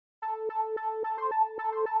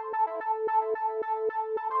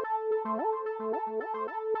Welcome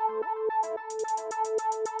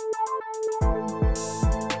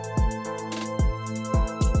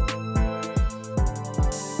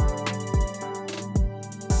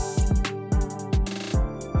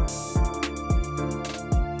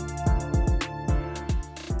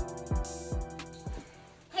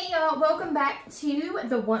back to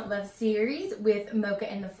the Want Love series with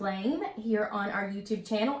Mocha and the Flame here on our YouTube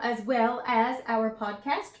channel, as well as our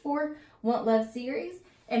podcast for Want Love series.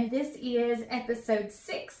 And this is episode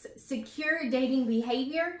 6, Secure Dating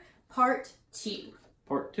Behavior, Part 2.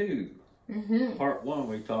 Part 2. Part 1,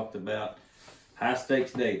 we talked about high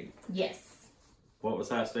stakes dating. Yes. What was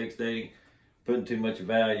high stakes dating? Putting too much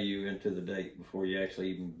value into the date before you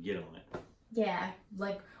actually even get on it. Yeah,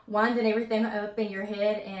 like winding everything up in your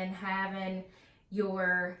head and having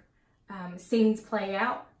your scenes play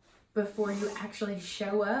out before you actually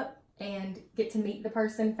show up and get to meet the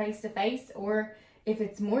person face to face, or if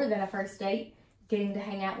it's more than a first date, getting to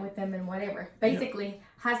hang out with them and whatever. Basically,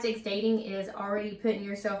 high stakes dating is already putting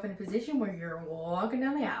yourself in a position where you're walking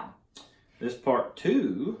down the aisle. This part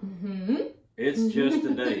 2, it's just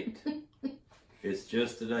a date. It's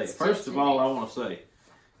just a date. First of all, I want to say,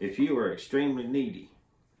 if you are extremely needy,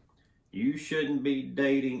 you shouldn't be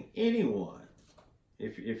dating anyone.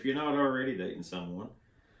 If you're not already dating someone,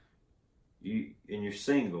 and you're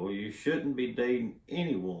single, you shouldn't be dating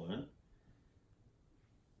anyone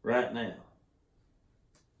right now.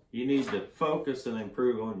 You need to focus and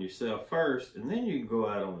improve on yourself first, and then you can go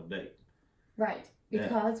out on a date. Right.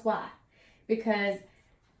 Because why? Because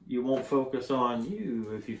you won't focus on you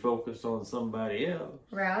if you focus on somebody else.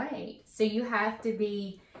 Right. So you have to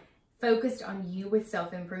be focused on you with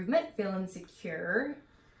self-improvement, feeling secure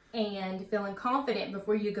and feeling confident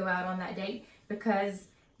before you go out on that date, because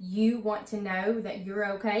you want to know that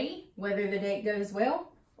you're okay whether the date goes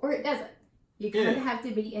well or it doesn't. You kind of have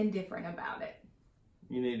to be indifferent about it.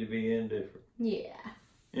 You need to be indifferent. Yeah.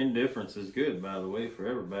 Indifference is good, by the way, for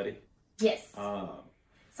everybody. Yes.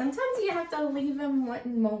 Sometimes you have to leave them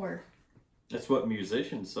wanting more. That's what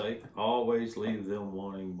musicians say. Always leave them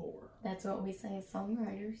wanting more. That's what we say as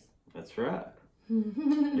songwriters. That's right.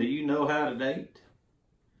 Do you know how to date?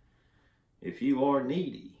 If you are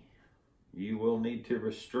needy, you will need to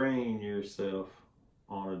restrain yourself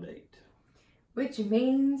on a date. Which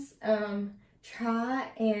means try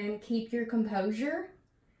and keep your composure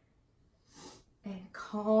and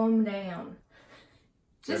calm down.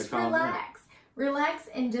 Just relax. Relax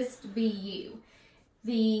and just be you.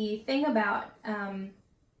 The thing about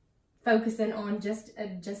focusing on just a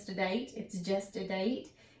date, it's just a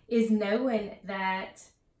date, is knowing that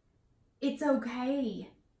it's okay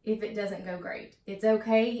if it doesn't go great. It's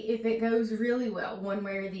okay if it goes really well, one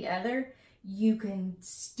way or the other. You can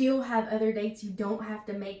still have other dates. You don't have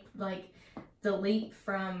to make like the leap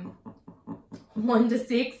from 1 to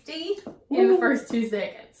 60 in the first 2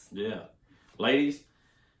 seconds. Yeah. Ladies,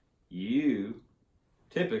 you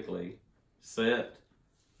typically set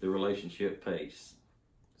the relationship pace.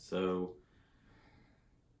 So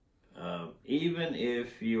even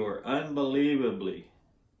if you're unbelievably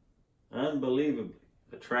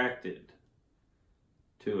attracted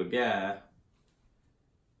to a guy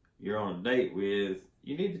you're on a date with,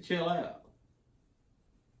 you need to chill out.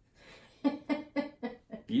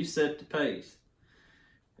 You set the pace.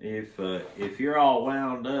 If you're all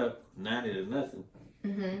wound up 90 to nothing,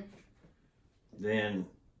 then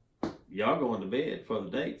y'all going to bed before the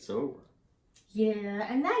date's over. Yeah,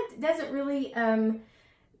 and that doesn't really,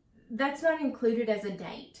 that's not included as a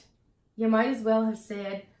date. You might as well have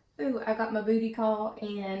said, ooh, I got my booty call,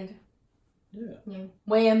 and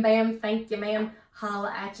wham, bam, thank you, ma'am,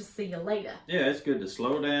 holla at you, see you later. Yeah, it's good to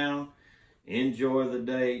slow down, enjoy the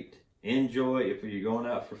date, enjoy, if you're going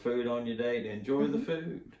out for food on your date, enjoy the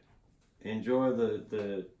food. Enjoy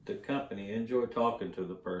the company, enjoy talking to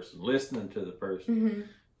the person, listening to the person.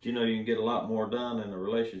 You know, you can get a lot more done in a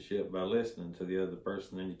relationship by listening to the other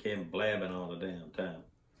person than you can blabbing all the damn time.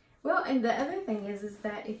 Well, and the other thing is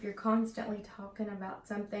that if you're constantly talking about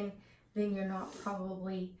something, then you're not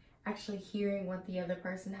probably actually hearing what the other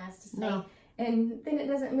person has to say. No. And then it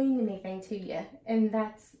doesn't mean anything to you. And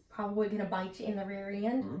that's probably going to bite you in the rear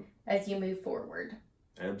end as you move forward.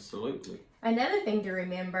 Absolutely. Another thing to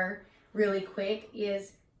remember really quick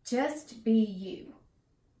is just be you.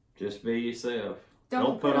 Just be yourself.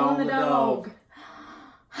 Don't put on the dog.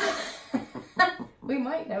 We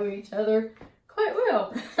might know each other quite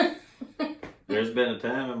well. There's been a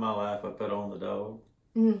time in my life I put on the dog.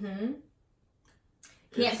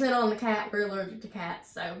 Can't put on the cat. We're allergic to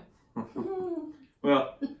cats, so.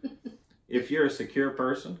 Well, if you're a secure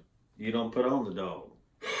person, you don't put on the dog.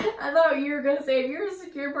 I thought you were going to say, if you're a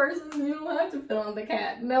secure person, you don't have to put on the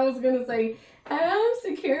cap. And I was going to say, I'm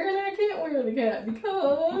secure and I can't wear the cap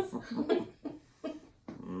because...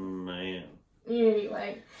 Man.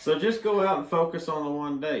 Anyway. So just go out and focus on the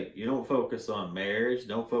one date. You don't focus on marriage.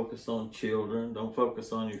 Don't focus on children. Don't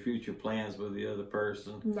focus on your future plans with the other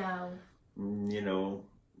person. No. You know,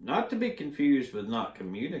 not to be confused with not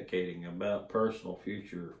communicating about personal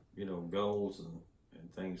future, you know, goals and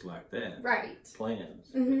things like that. Right. Plans.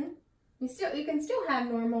 Mm-hmm. You can still have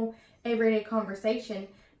normal everyday conversation,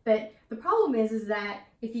 but the problem is that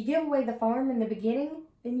if you give away the farm in the beginning,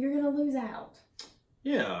 then you're going to lose out.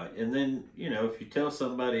 Yeah, and then, you know, if you tell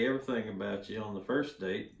somebody everything about you on the first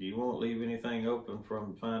date, you won't leave anything open for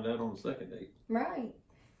them to find out on the second date. Right.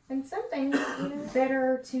 And some things, you know,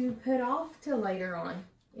 better to put off till later on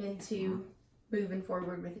into moving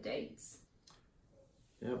forward with dates.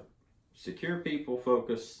 Yep. Secure people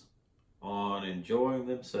focus on enjoying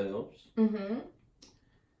themselves. Mm-hmm.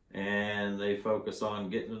 And they focus on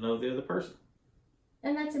getting to know the other person.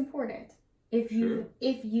 And that's important. If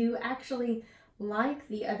you actually like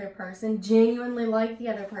the other person, genuinely like the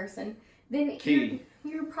other person, then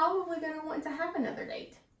you're probably going to want to have another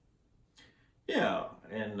date. Yeah,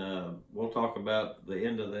 and we'll talk about the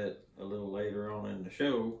end of that a little later on in the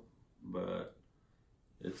show, but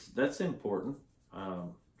that's important.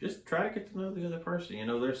 Just try to get to know the other person. You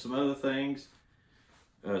know, there's some other things,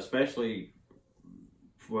 especially,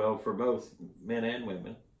 well, for both men and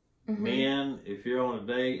women. Mm-hmm. Men, if you're on a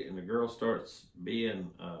date and the girl starts being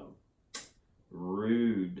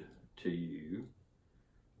rude to you,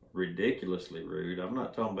 ridiculously rude, I'm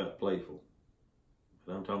not talking about playful,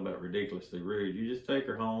 but I'm talking about ridiculously rude, you just take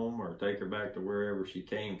her home or take her back to wherever she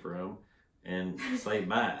came from and say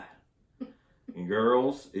bye. And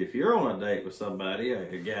girls, if you're on a date with somebody,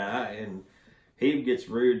 a guy, and he gets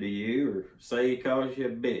rude to you or say he calls you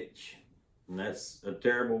a bitch, and that's a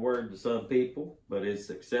terrible word to some people, but it's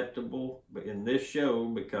acceptable in this show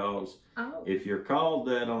because if you're called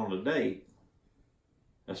that on a date,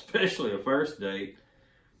 especially a first date,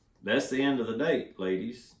 that's the end of the date,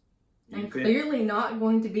 ladies. And clearly not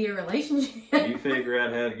going to be a relationship. You figure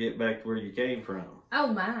out how to get back to where you came from. Oh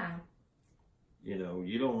my. You know,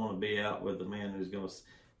 you don't want to be out with a man who's going to...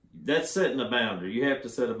 That's setting a boundary. You have to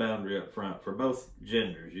set a boundary up front for both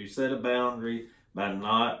genders. You set a boundary by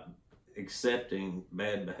not accepting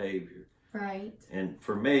bad behavior. Right. And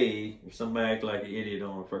for me, if somebody acted like an idiot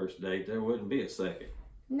on a first date, there wouldn't be a second.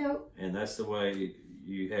 Nope. And that's the way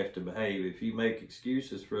you have to behave. If you make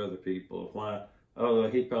excuses for other people, why, oh,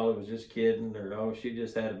 he probably was just kidding, or oh, she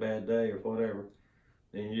just had a bad day, or whatever,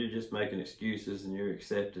 then you're just making excuses and you're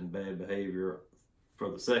accepting bad behavior for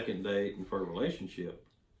the second date and for a relationship.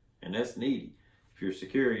 And that's needy. If you're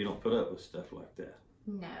secure, you don't put up with stuff like that.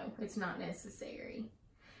 No, it's not necessary.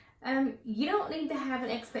 You don't need to have an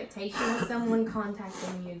expectation of someone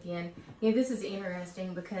contacting you again. You know, this is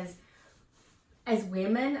interesting because as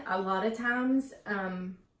women, a lot of times,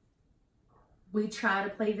 we try to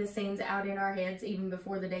play the scenes out in our heads even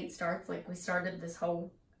before the date starts. Like we started this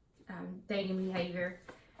whole dating behavior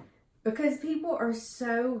because people are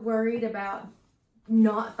so worried about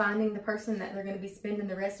not finding the person that they're going to be spending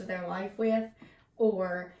the rest of their life with,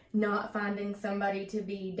 or not finding somebody to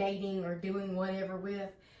be dating or doing whatever with.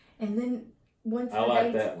 And then once I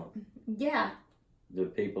like that one. Yeah. The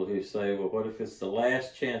people who say, well, what if it's the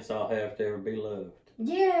last chance I'll have to ever be loved?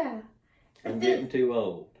 Yeah. I'm getting too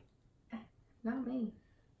old. Not me.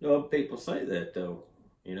 No, people say that though.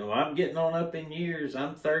 You know, I'm getting on up in years.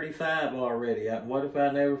 I'm 35 already. What if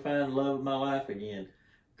I never find the love of my life again?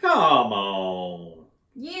 Come on.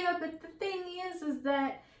 Yeah, but the thing is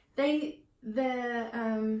that the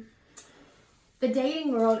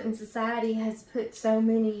dating world and society has put so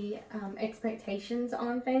many expectations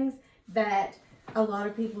on things that a lot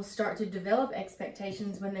of people start to develop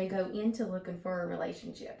expectations when they go into looking for a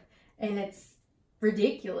relationship. And it's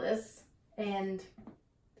ridiculous and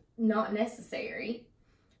not necessary.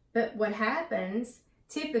 But what happens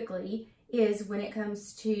typically is when it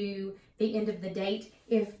comes to the end of the date,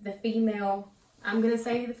 if the female, I'm going to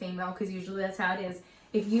say the female because usually that's how it is,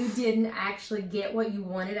 if you didn't actually get what you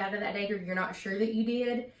wanted out of that date, or you're not sure that you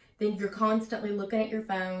did, then you're constantly looking at your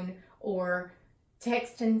phone or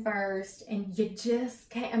texting first, and you just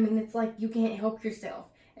can't, I mean, it's like you can't help yourself.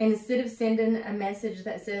 And instead of sending a message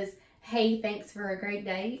that says, hey, thanks for a great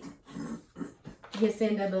date, you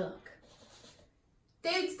send a book.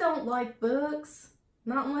 Dudes don't like books.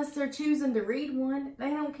 Not unless they're choosing to read one. They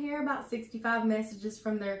don't care about 65 messages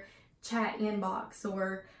from their chat inbox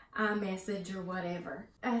or iMessage or whatever.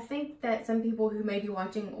 I think that some people who may be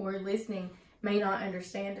watching or listening may not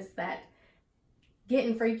understand is that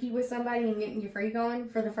getting freaky with somebody and getting your freak on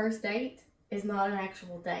for the first date is not an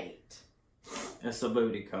actual date. That's a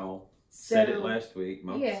booty call. Said it last week.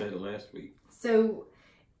 Mom said it last week. So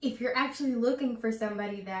if you're actually looking for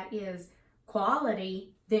somebody that is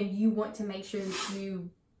quality, then you want to make sure that you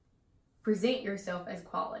present yourself as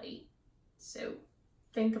quality. So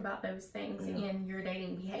think about those things in your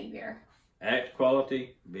dating behavior. Act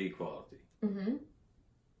quality, be quality. Mm-hmm.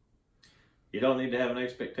 You don't need to have an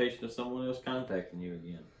expectation of someone else contacting you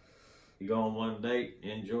again. You go on one date,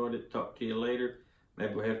 enjoyed it, talk to you later.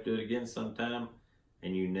 Maybe we'll have to do it again sometime.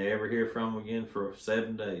 And you never hear from them again for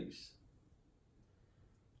 7 days.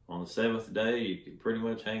 On the 7th day, you can pretty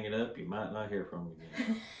much hang it up. You might not hear from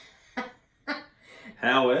them again.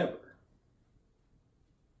 However,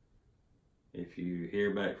 if you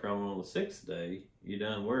hear back from them on the 6th day, you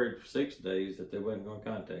done worried for 6 days that they wasn't going to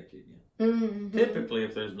contact you again. Mm-hmm. Typically,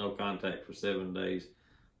 if there's no contact for 7 days,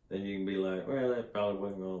 then you can be like, well, that probably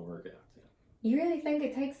wasn't going to work out then. You really think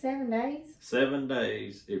it takes 7 days? 7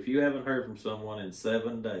 days. If you haven't heard from someone in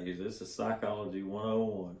 7 days, this is Psychology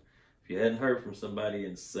 101. If you hadn't heard from somebody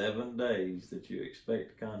in 7 days that you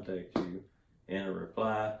expect to contact you in a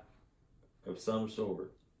reply of some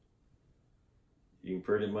sort, you can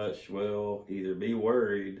pretty much, well, either be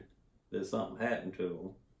worried that something happened to them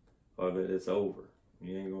or that it's over.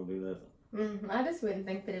 You ain't going to do nothing. I just wouldn't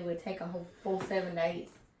think that it would take a whole full 7 days.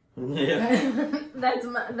 Yeah.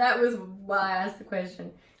 That was why I asked the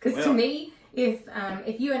question. Because to me,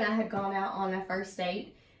 if you and I had gone out on a first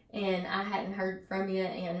date and I hadn't heard from you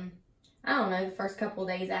in, I don't know, the first couple of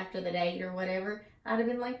days after the date or whatever, I'd have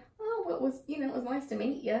been like, oh, it was nice to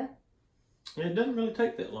meet you. It doesn't really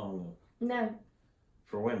take that long, though. No.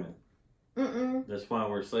 For women. Mm-mm. That's why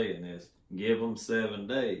we're saying this. Give them 7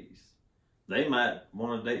 days. They might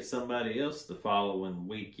want to date somebody else the following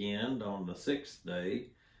weekend on the 6th day,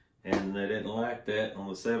 and they didn't like that. On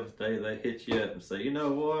the 7th day, they hit you up and say, you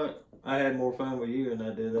know what? I had more fun with you than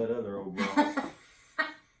I did that other old boy.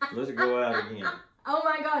 Let's go out again. Oh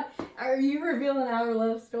my God. Are you revealing our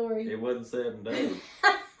love story? It wasn't 7 days.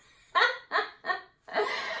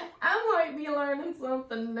 I might be learning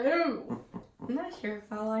something new. I'm not sure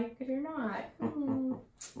if I like it or not.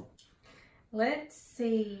 Let's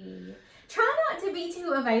see. Try not to be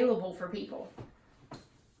too available for people.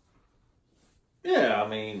 Yeah, I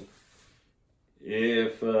mean,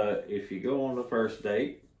 if you go on the first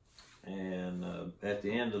date and at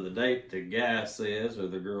the end of the date the guy says or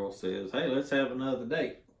the girl says, hey, let's have another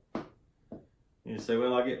date. You say,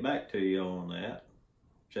 well, I'll get back to you on that.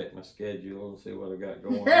 Check my schedule and see what I got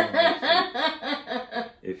going on.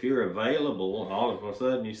 If you're available, all of a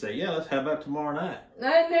sudden you say, yeah, how about tomorrow night?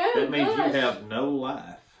 I know. That means you have no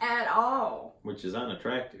life. At all. Which is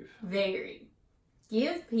unattractive. Very.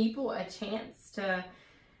 Give people a chance to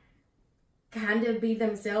kind of be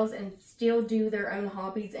themselves and still do their own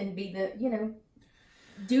hobbies and be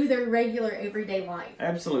do their regular everyday life.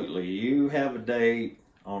 Absolutely. You have a date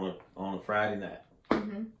on a Friday night.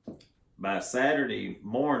 Mm-hmm. By Saturday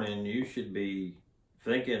morning, you should be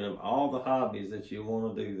thinking of all the hobbies that you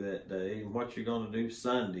want to do that day and what you're going to do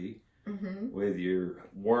Sunday with your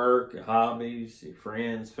work, hobbies, your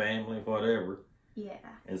friends, family, whatever. Yeah.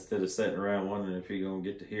 Instead of sitting around wondering if you're going to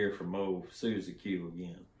get to hear from old Susie Q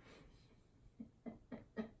again.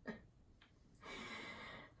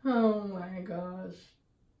 Oh my gosh.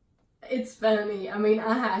 It's funny. I mean,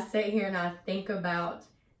 I sit here and I think about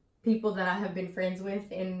people that I have been friends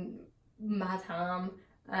with in my time,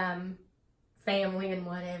 family and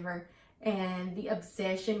whatever, and the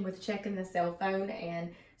obsession with checking the cell phone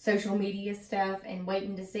and social media stuff and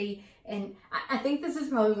waiting to see. And I think this is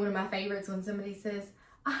probably one of my favorites when somebody says,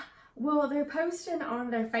 well, they're posting on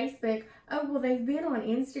their Facebook. Oh, well, they've been on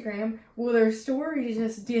Instagram. Well, their story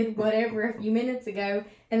just did whatever a few minutes ago,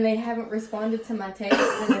 and they haven't responded to my text,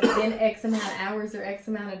 and it's been X amount of hours or X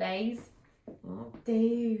amount of days.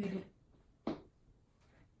 Dude.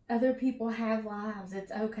 Other people have lives.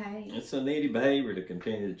 It's okay. It's a needy behavior to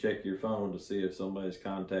continue to check your phone to see if somebody's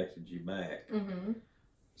contacted you back. Mm-hmm.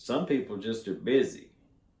 Some people just are busy.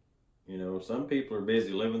 Some people are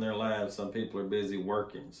busy living their lives. Some people are busy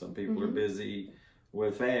working. Some people are busy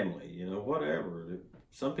with family, whatever.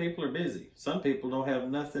 Some people are busy. Some people don't have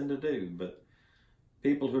nothing to do. But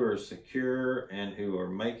people who are secure and who are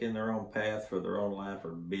making their own path for their own life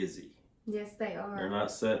are busy. Yes, they are. They're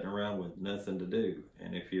not sitting around with nothing to do.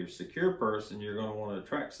 And if you're a secure person, you're going to want to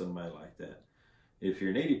attract somebody like that. If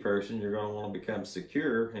you're a needy person, you're going to want to become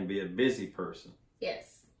secure and be a busy person.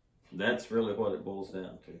 Yes. That's really what it boils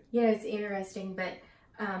down to. Yeah, it's interesting, but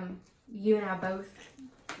you and I both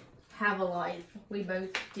have a life. We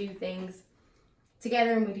both do things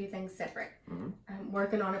together and we do things separate. Mm-hmm. I'm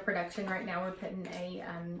working on a production right now. We're putting a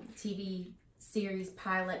TV series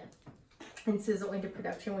pilot and Sizzle into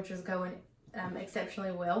production, which is going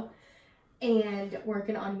exceptionally well. And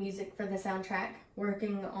working on music for the soundtrack.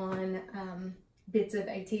 Working on bits of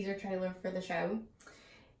a teaser trailer for the show.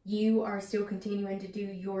 You are still continuing to do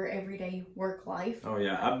your everyday work life. Oh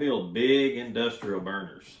yeah, I build big industrial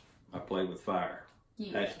burners. I play with fire.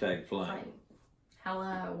 Yeah. Hashtag flame.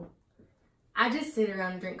 Hello. I just sit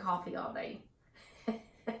around and drink coffee all day.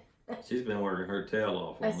 She's been working her tail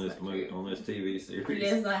off on this movie, on this TV series.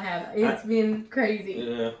 Yes, I have. It's been crazy.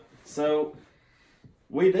 Yeah. So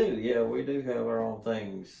we do have our own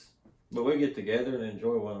things, but we get together and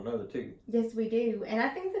enjoy one another too. Yes, we do, and I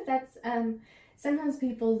think that's sometimes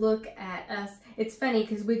people look at us. It's funny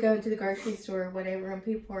because we go into the grocery store or whatever, and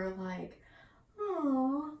people are like,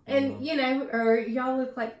 "Oh," and you know, or y'all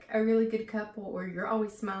look like a really good couple, or you're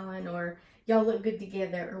always smiling, or y'all look good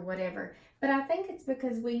together, or whatever. But I think it's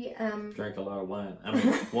because we drink a lot of wine. I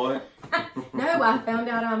mean, what? No, I found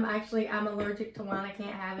out I'm allergic to wine. I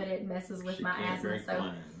can't have it. It messes with my asthma. So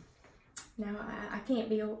wine. no, I can't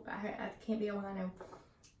be a wino.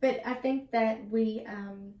 But I think that we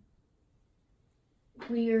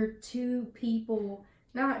are two people,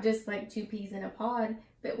 not just like two peas in a pod,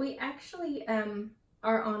 but we actually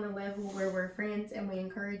are on a level where we're friends and we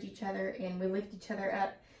encourage each other and we lift each other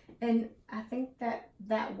up. And I think that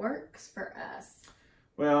works for us.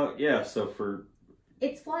 Well, yeah, so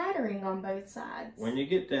it's flattering on both sides. When you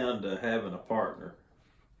get down to having a partners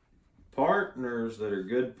that are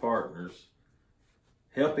good partners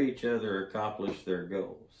help each other accomplish their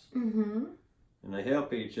goals. Mm-hmm. And they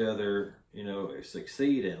help each other,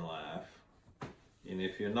 succeed in life. And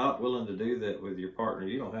if you're not willing to do that with your partner,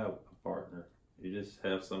 you don't have a partner. You just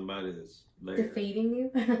have somebody that's there. Defeating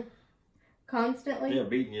you constantly? Yeah,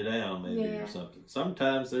 beating you down maybe or something.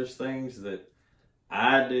 Sometimes there's things that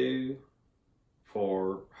I do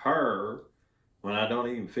for her when I don't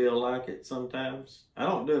even feel like it sometimes. I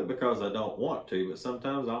don't do it because I don't want to, but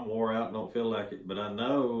sometimes I'm wore out and don't feel like it. But I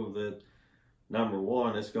know that, number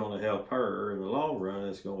one, it's going to help her. In the long run,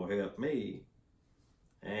 it's going to help me.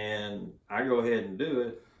 And I go ahead and do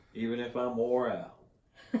it even if I'm wore out.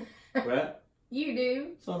 Right? You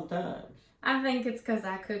do. Sometimes. I think it's because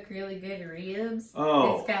I cook really good ribs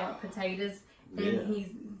and scalloped potatoes, and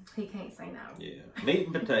he can't say no. Yeah, meat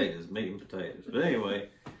and potatoes. But anyway,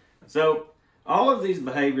 so all of these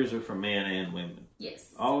behaviors are for men and women.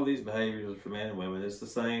 Yes. All of these behaviors are for men and women. It's the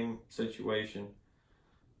same situation.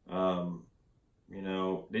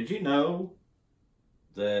 Did you know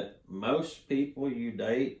that most people you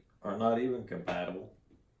date are not even compatible?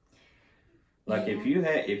 Like if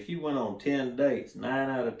you went on 10 dates, 9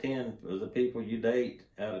 out of 10 of the people you date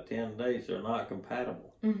out of 10 dates are not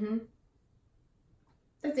compatible. Mm-hmm.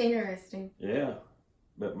 That's interesting. Yeah.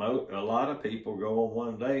 But a lot of people go on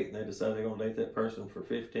one date and they decide they're going to date that person for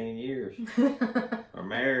 15 years or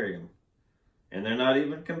marry them. And they're not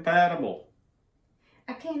even compatible.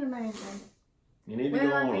 I can't imagine. You need to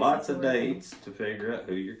go on lots of dates to figure out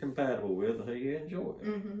who you're compatible with and who you enjoy.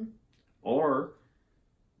 Mm-hmm. Or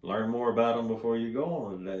learn more about them before you go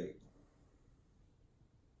on a date.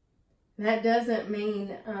 That doesn't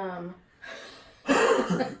mean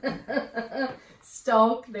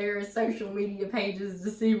stalk their social media pages to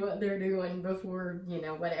see what they're doing before,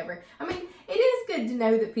 whatever. I mean, it is good to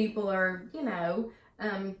know that people are,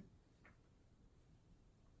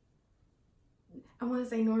 I want to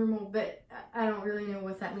say normal, but I don't really know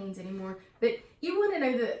what that means anymore. But you want to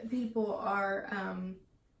know that people are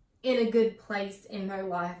in a good place in their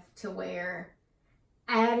life to where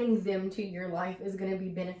adding them to your life is going to be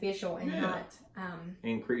beneficial and not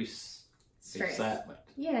increase stress. Excitement.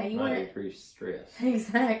 Yeah, you want to increase stress.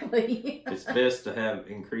 Exactly. It's best to have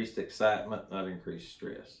increased excitement, not increased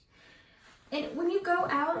stress. And when you go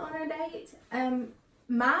out on a date,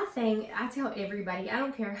 my thing, I tell everybody, I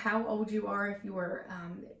don't care how old you are, if you're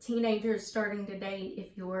teenagers starting to date,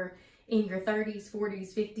 if you're in your 30s,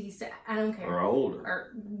 40s, 50s, I don't care. Or older.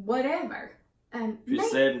 Or whatever. If you're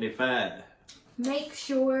 75. Make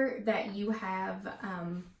sure that you have,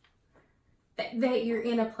 that you're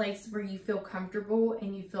in a place where you feel comfortable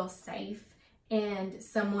and you feel safe and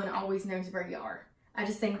someone always knows where you are. I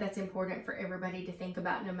just think that's important for everybody to think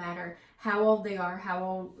about, no matter how old they are,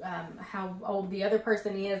 how old the other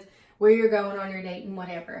person is, where you're going on your date and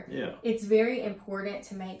whatever. Yeah. It's very important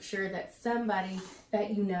to make sure that somebody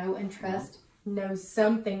that you know and trust knows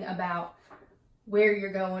something about where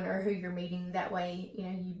you're going or who you're meeting. That way,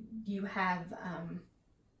 you have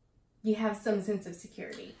some sense of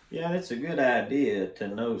security. Yeah, and it's a good idea to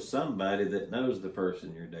know somebody that knows the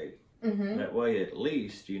person you're dating. Mm-hmm. That way, at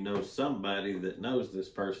least you know somebody that knows this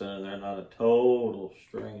person and they're not a total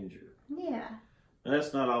stranger. Yeah. And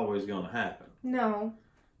that's not always going to happen. No.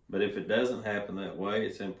 But if it doesn't happen that way,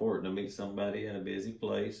 it's important to meet somebody in a busy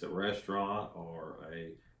place, a restaurant or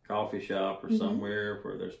a coffee shop or Mm-hmm. somewhere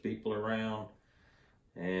where there's people around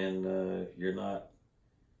and you're not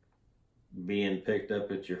being picked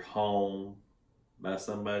up at your home by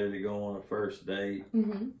somebody to go on a first date.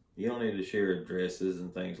 Mm-hmm. You don't need to share addresses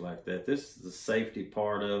and things like that. This is the safety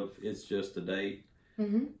part of it's just a date.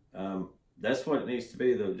 Mm-hmm. That's what it needs to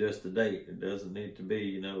be, though, just a date. It doesn't need to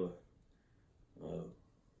be, a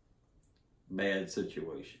bad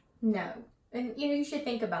situation. No. And, you should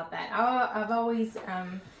think about that. I've always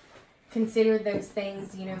considered those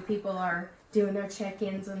things. People are doing their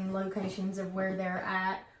check-ins and locations of where they're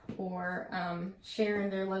at, or sharing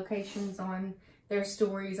their locations on their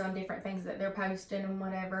stories on different things that they're posting and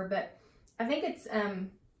whatever. But I think it's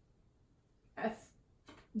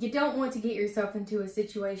you don't want to get yourself into a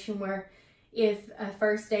situation where if a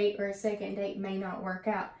first date or a second date may not work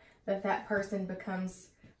out, that person becomes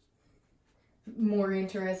more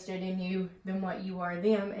interested in you than what you are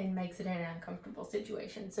them, and makes it an uncomfortable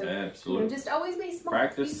situation. So absolutely, just always be smart.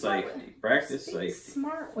 Practice safety. Practice safety. Be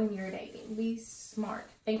smart when you're dating. Be smart.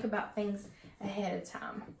 Think about things ahead of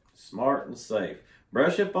time. Smart and safe.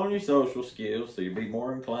 Brush up on your social skills so you'll be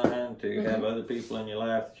more inclined to have other people in your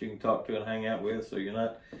life that you can talk to and hang out with, so you're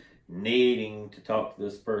not needing to talk to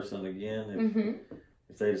this person again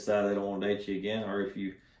if they decide they don't want to date you again, or if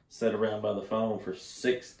you sit around by the phone for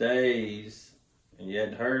 6 days and you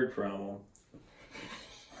hadn't heard from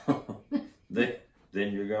them,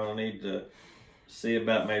 then you're going to need to see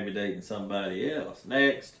about maybe dating somebody else.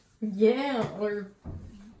 Next. Yeah.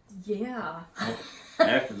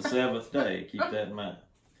 After the 7th day, keep that in mind.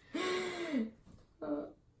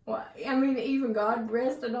 Well, I mean, even God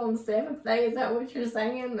rested on the 7th day. Is that what you're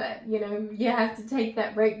saying? That, you have to take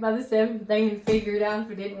that break by the 7th day and figure it out.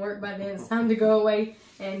 If it didn't work by then, it's time to go away,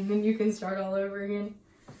 and then you can start all over again.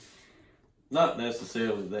 Not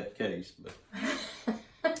necessarily that case,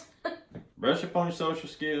 but brush up on your social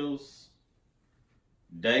skills.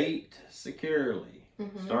 Date securely.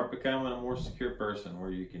 Start becoming a more secure person where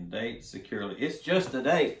you can date securely. It's just a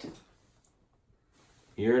date.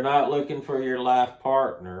 You're not looking for your life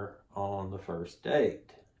partner on the first date.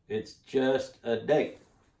 It's just a date.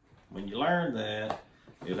 When you learn that,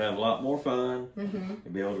 you'll have a lot more fun.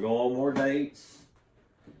 You'll be able to go on more dates.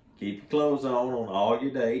 Keep your clothes on all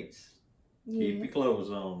your dates. Keep your clothes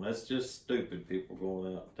on. That's just stupid, people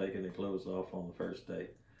going out and taking their clothes off on the first date.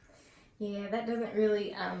 Yeah, that doesn't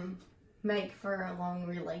really make for a long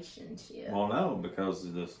relationship. Well, no, because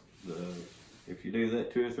if you do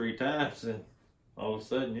that 2 or 3 times, then all of a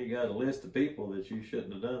sudden you got a list of people that you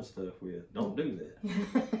shouldn't have done stuff with. Don't do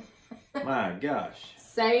that. My gosh.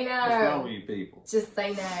 Say no. What's wrong with you people? Just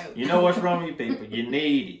say no. You know what's wrong with you people? You're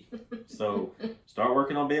needy. So start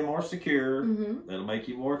working on being more secure. That'll make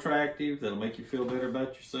you more attractive. That'll make you feel better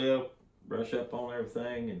about yourself. Brush up on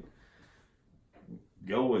everything and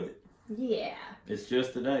go with it. Yeah. It's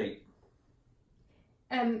just a date.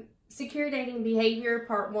 Secure Dating Behavior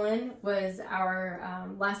Part 1 was our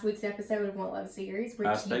last week's episode of Won't Love series.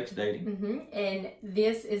 High stakes dating. And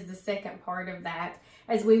this is the second part of that.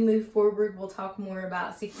 As we move forward, we'll talk more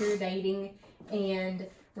about secure dating and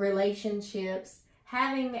relationships,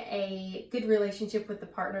 having a good relationship with the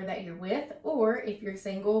partner that you're with, or if you're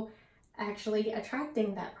single, actually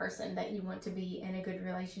attracting that person that you want to be in a good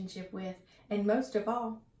relationship with. And most of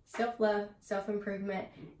all, self-love, self-improvement,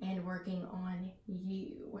 and working on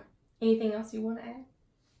you. Anything else you want to add?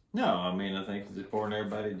 No, I mean, I think it's important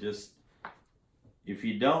everybody just, if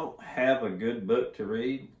you don't have a good book to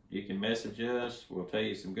read, you can message us. We'll tell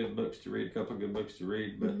you some good books to read, a couple of good books to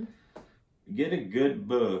read, but get a good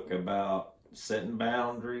book about setting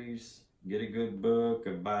boundaries. Get a good book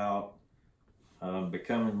about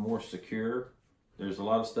becoming more secure. There's a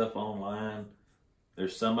lot of stuff online.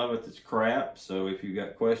 There's some of it that's crap, so if you've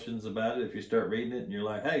got questions about it, if you start reading it and you're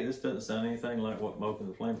like, hey, this doesn't sound anything like what Mocha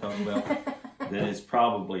and the Flame talk about, then it's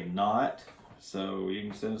probably not. So you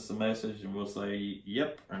can send us a message and we'll say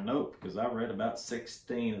yep or nope, because I read about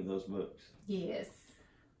 16 of those books. Yes.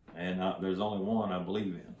 And there's only one I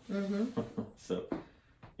believe in. So,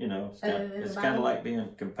 it's kind of like being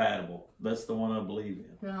compatible. That's the one I believe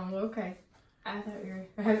in. Oh, okay. I thought you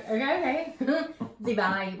were... Okay. The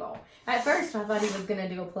Bible. At first, I thought he was going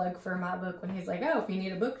to do a plug for my book when he's like, oh, if you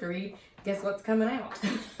need a book to read, guess what's coming out?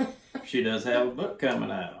 She does have a book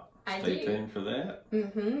coming out. Stay tuned for that.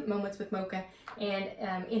 Moments with Mocha. And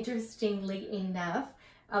interestingly enough,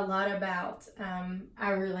 a lot about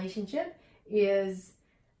our relationship is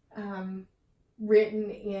written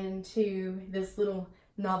into this little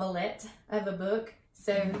novelette of a book.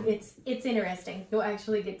 So it's interesting. You'll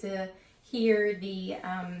actually get to hear the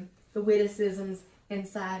witticisms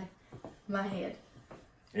inside my head.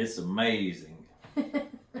 It's amazing.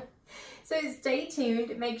 So stay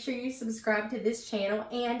tuned. Make sure you subscribe to this channel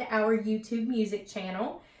and our YouTube music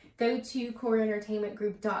channel. Go to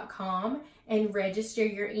CoreEntertainmentGroup.com and register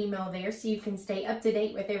your email there so you can stay up to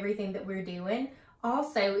date with everything that we're doing.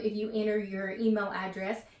 Also, if you enter your email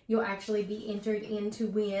address, you'll actually be entered in to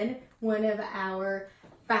win one of our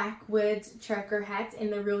backwoods trucker hats in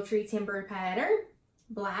the Realtree timber pattern,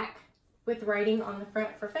 black with writing on the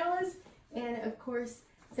front for fellas, and of course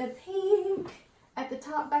the pink at the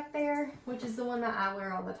top back there, which is the one that I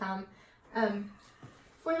wear all the time,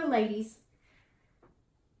 for the ladies.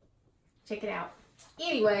 Check it out.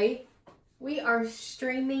 Anyway, we are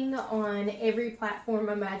streaming on every platform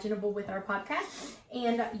imaginable with our podcast,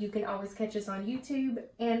 and you can always catch us on YouTube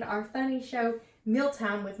and our funny show,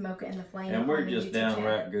 Mealtime with Mocha and the Flame. And we're just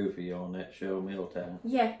downright goofy on that show, Mealtime.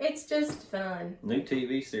 Yeah, it's just fun. New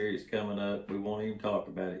TV series coming up. We won't even talk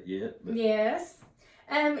about it yet. But yes.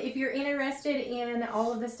 If you're interested in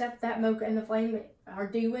all of the stuff that Mocha and the Flame are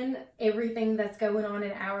doing, everything that's going on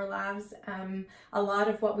in our lives, a lot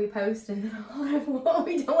of what we post and a lot of what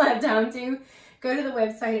we don't have time to, go to the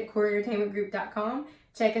website at CoreEntertainmentGroup.com.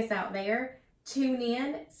 Check us out there. Tune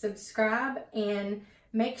in, subscribe, and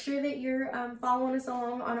make sure that you're following us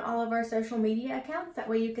along on all of our social media accounts. That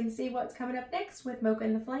way you can see what's coming up next with Mocha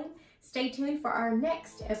and the Flame. Stay tuned for our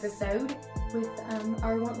next episode with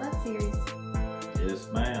our Want Love series. Yes,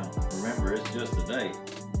 ma'am. Remember, it's just a date.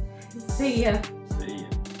 See ya.